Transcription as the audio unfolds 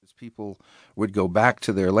People would go back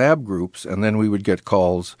to their lab groups, and then we would get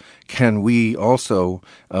calls, can we also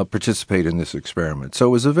participate in this experiment? So it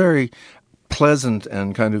was a very pleasant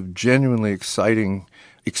and kind of genuinely exciting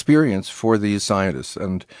experience for these scientists.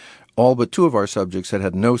 And all but two of our subjects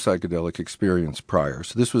had no psychedelic experience prior.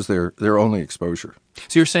 So this was their only exposure.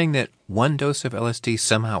 So you're saying that one dose of LSD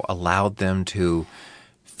somehow allowed them to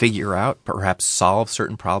figure out, perhaps solve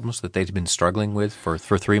certain problems that they'd been struggling with for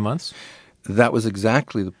 3 months? That was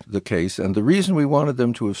exactly the case. And the reason we wanted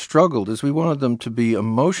them to have struggled is we wanted them to be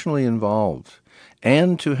emotionally involved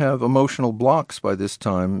and to have emotional blocks by this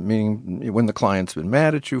time, meaning when the client's been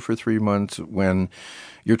mad at you for 3 months, when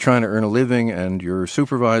you're trying to earn a living and your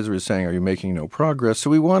supervisor is saying, are you making no progress? So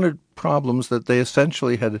we wanted problems that they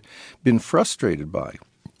essentially had been frustrated by,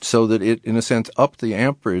 so that it, in a sense, upped the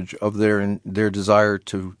amperage of their desire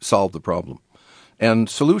to solve the problem. And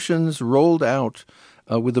solutions rolled out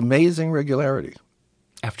with amazing regularity.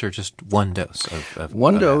 After just one dose of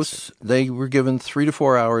One of dose, acid. they were given 3 to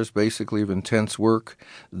 4 hours, basically, of intense work.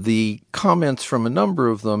 The comments from a number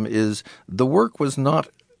of them is the work was not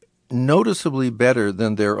noticeably better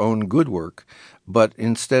than their own good work, but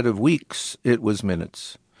instead of weeks, it was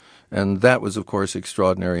minutes. And that was, of course,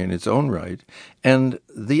 extraordinary in its own right. And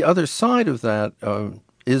the other side of that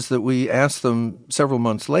is that we asked them several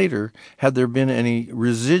months later, had there been any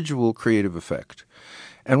residual creative effect?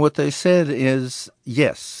 And what they said is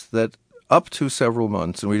yes, that up to several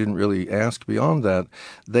months, and we didn't really ask beyond that,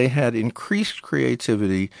 they had increased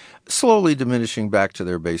creativity, slowly diminishing back to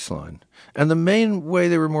their baseline. And the main way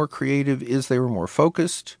they were more creative is they were more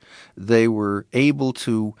focused. They were able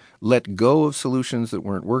to let go of solutions that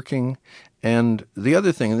weren't working. And the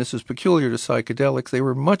other thing, and this is peculiar to psychedelics, they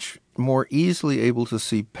were much more easily able to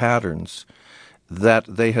see patterns that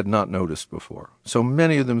they had not noticed before. So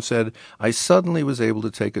many of them said, I suddenly was able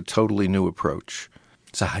to take a totally new approach.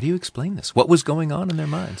 So how do you explain this? What was going on in their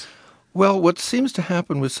minds? Well, what seems to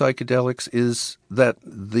happen with psychedelics is that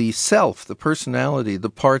the self, the personality, the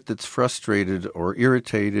part that's frustrated or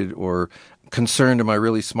irritated or concerned, am I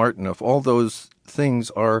really smart enough? All those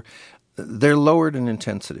things they're lowered in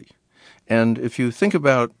intensity. And if you think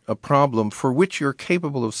about a problem for which you're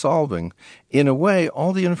capable of solving, in a way,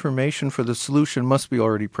 all the information for the solution must be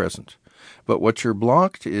already present. But what you're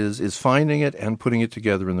blocked is finding it and putting it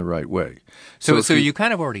together in the right way. So you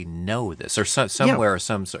kind of already know this, or somewhere,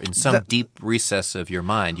 in some deep recess of your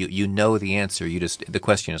mind, you know the answer. The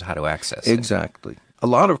question is how to access it. Exactly. A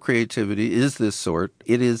lot of creativity is this sort.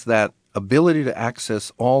 It is that ability to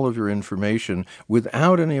access all of your information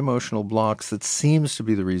without any emotional blocks that seems to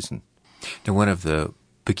be the reason. Now, one of the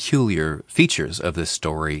peculiar features of this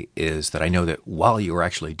story is that I know that while you were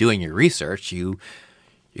actually doing your research, you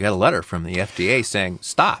got a letter from the FDA saying,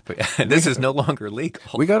 stop, this is no longer legal.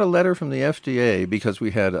 We got a letter from the FDA because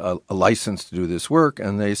we had a license to do this work,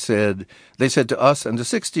 and they said to us and to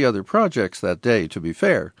 60 other projects that day, to be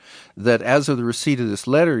fair, that as of the receipt of this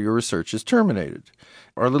letter, your research is terminated.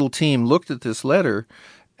 Our little team looked at this letter,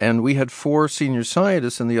 and we had 4 senior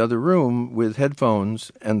scientists in the other room with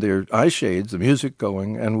headphones and their eye shades, the music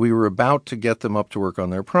going, and we were about to get them up to work on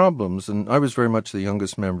their problems. And I was very much the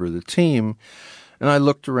youngest member of the team. And I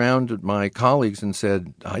looked around at my colleagues and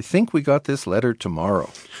said, I think we got this letter tomorrow.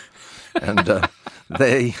 And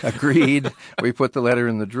they agreed. We put the letter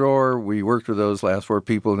in the drawer. We worked with those last 4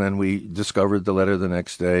 people, and then we discovered the letter the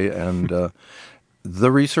next day, and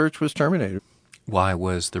the research was terminated. Why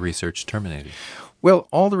was the research terminated? Well,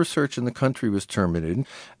 all the research in the country was terminated.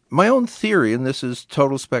 My own theory, and this is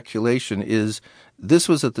total speculation, is this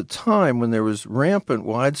was at the time when there was rampant,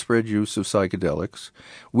 widespread use of psychedelics,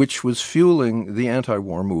 which was fueling the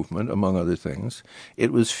anti-war movement, among other things.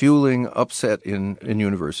 It was fueling upset in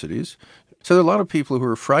universities. So there are a lot of people who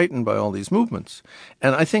were frightened by all these movements.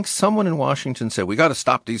 And I think someone in Washington said, we got to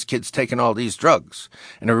stop these kids taking all these drugs.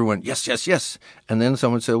 And everyone went, yes, yes, yes. And then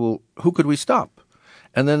someone said, well, who could we stop?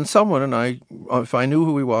 And then someone, and if I knew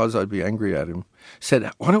who he was, I'd be angry at him,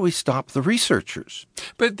 said, why don't we stop the researchers?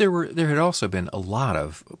 But there had also been a lot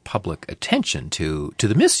of public attention to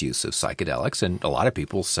the misuse of psychedelics, and a lot of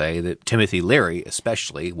people say that Timothy Leary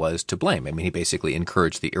especially was to blame. I mean, he basically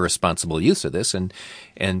encouraged the irresponsible use of this,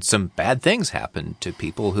 and some bad things happened to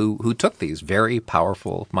people who took these very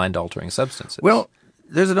powerful mind-altering substances. Well,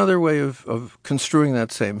 there's another way of construing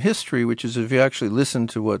that same history, which is if you actually listen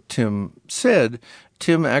to what Tim said,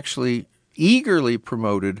 Tim actually eagerly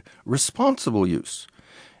promoted responsible use.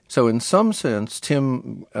 So in some sense,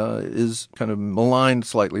 Tim is kind of maligned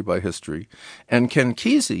slightly by history. And Ken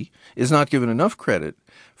Kesey is not given enough credit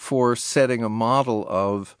for setting a model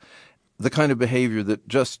of the kind of behavior that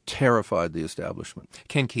just terrified the establishment.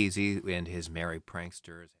 Ken Kesey and his merry pranksters.